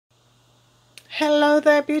Hello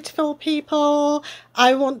there, beautiful people.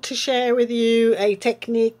 I want to share with you a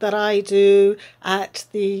technique that I do at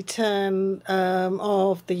the turn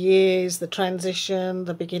of the years, the transition,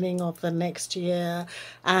 the beginning of the next year.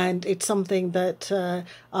 And it's something that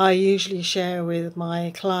I usually share with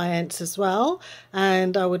my clients as well.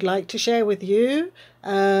 And I would like to share with you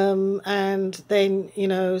and then,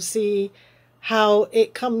 see how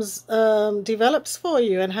it develops for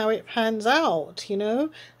you and how it pans out,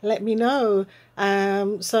 let me know.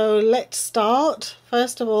 So let's start.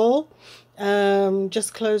 First of all,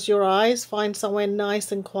 just close your eyes, find somewhere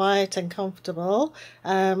nice and quiet and comfortable.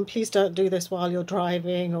 Please don't do this while you're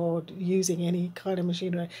driving or using any kind of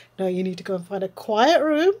machinery. No, you need to go and find a quiet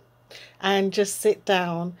room and just sit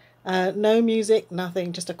down. No music,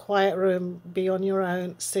 nothing, just a quiet room, be on your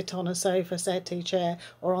own, sit on a sofa, settee, chair,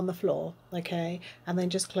 or on the floor, okay? And then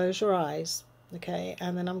just close your eyes, okay?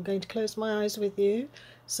 And then I'm going to close my eyes with you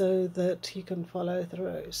so that you can follow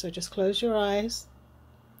through. So just close your eyes,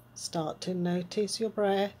 start to notice your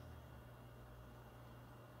breath,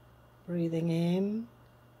 breathing in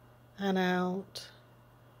and out,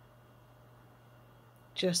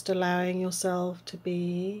 just allowing yourself to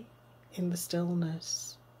be in the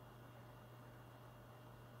stillness.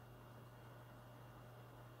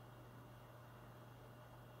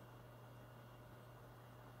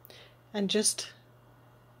 And just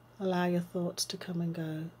allow your thoughts to come and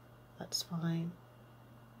go. That's fine.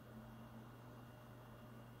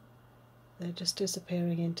 They're just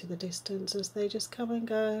disappearing into the distance as they just come and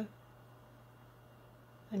go.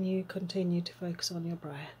 And you continue to focus on your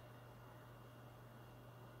breath.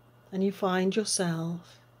 And you find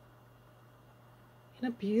yourself in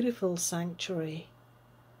a beautiful sanctuary,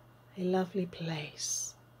 a lovely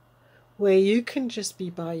place where you can just be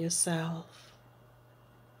by yourself,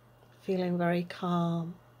 feeling very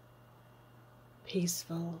calm,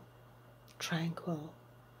 peaceful, tranquil.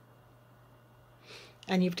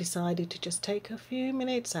 And you've decided to just take a few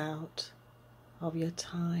minutes out of your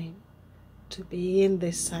time to be in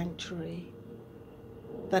this sanctuary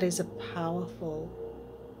that is a powerful,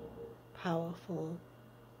 powerful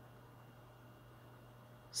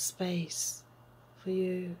space for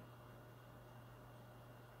you.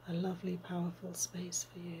 A lovely, powerful space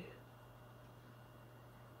for you.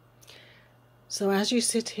 So as you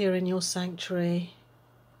sit here in your sanctuary,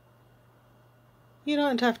 you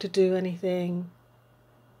don't have to do anything.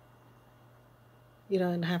 You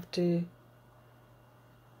don't have to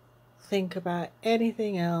think about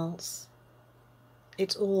anything else.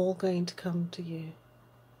 It's all going to come to you.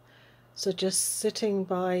 So just sitting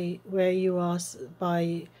by where you are,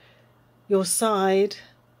 by your side,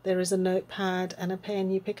 there is a notepad and a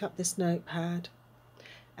pen. You pick up this notepad,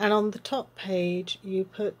 and on the top page you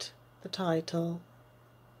put the title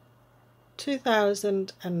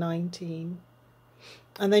 2019,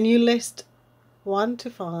 and then you list 1 to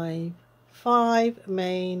 5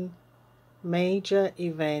 main major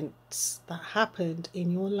events that happened in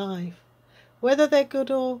your life, whether they're good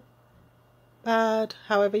or bad,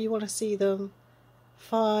 however you want to see them.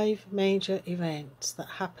 5 major events that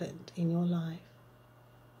happened in your life.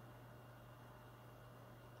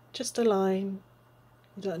 Just a line.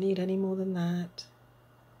 You don't need any more than that.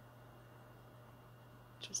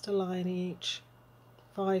 Just a line each.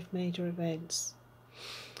 5 major events.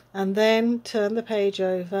 And then turn the page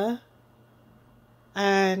over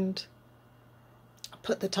and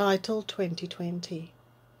put the title 2020.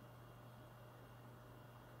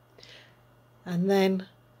 And then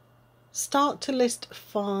start to list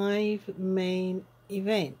 5 main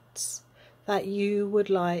events that you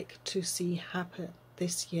would like to see happen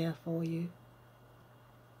this year for you.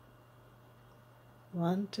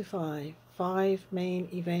 1 to 5. 5 main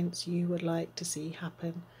events you would like to see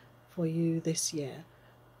happen for you this year.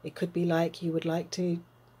 It could be like you would like to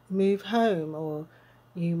move home, or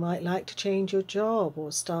you might like to change your job,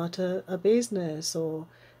 or start a business, or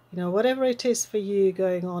whatever it is for you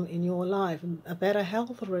going on in your life, a better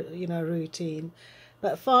health routine.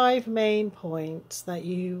 But 5 main points that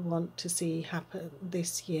you want to see happen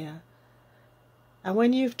this year. And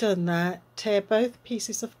when you've done that, tear both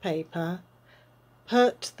pieces of paper,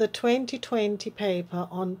 put the 2020 paper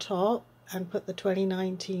on top and put the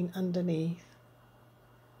 2019 underneath.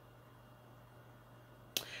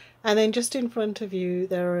 And then just in front of you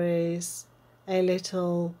there is a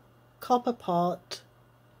little copper pot,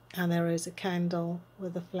 and there is a candle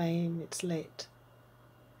with a flame. It's lit.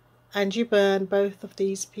 And you burn both of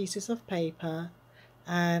these pieces of paper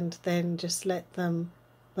and then just let them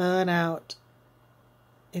burn out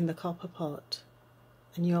in the copper pot.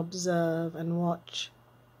 And you observe and watch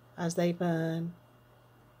as they burn,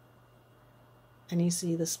 and you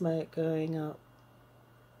see the smoke going up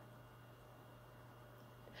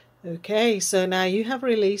Okay, so now you have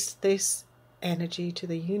released this energy to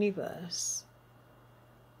the universe,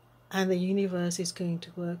 and the universe is going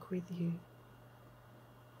to work with you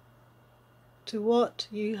to what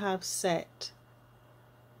you have set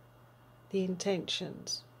the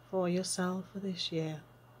intentions for yourself for this year.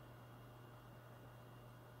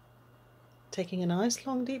 Taking a nice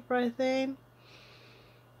long deep breath in.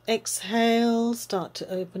 Exhale, start to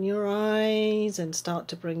open your eyes and start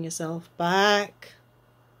to bring yourself back.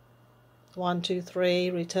 1, 2, 3,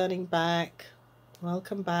 returning back.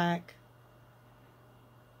 Welcome back.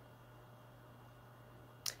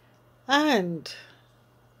 And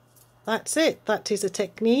that's it. That is a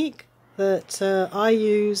technique that I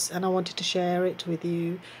use, and I wanted to share it with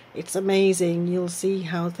you. It's amazing. You'll see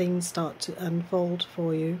how things start to unfold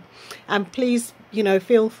for you. And please,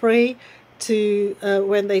 feel free to,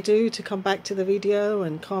 when they do, to come back to the video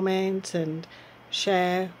and comment and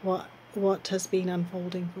share what has been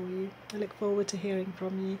unfolding for you. I look forward to hearing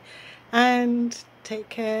from you. And take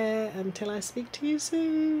care until I speak to you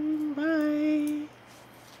soon. Bye.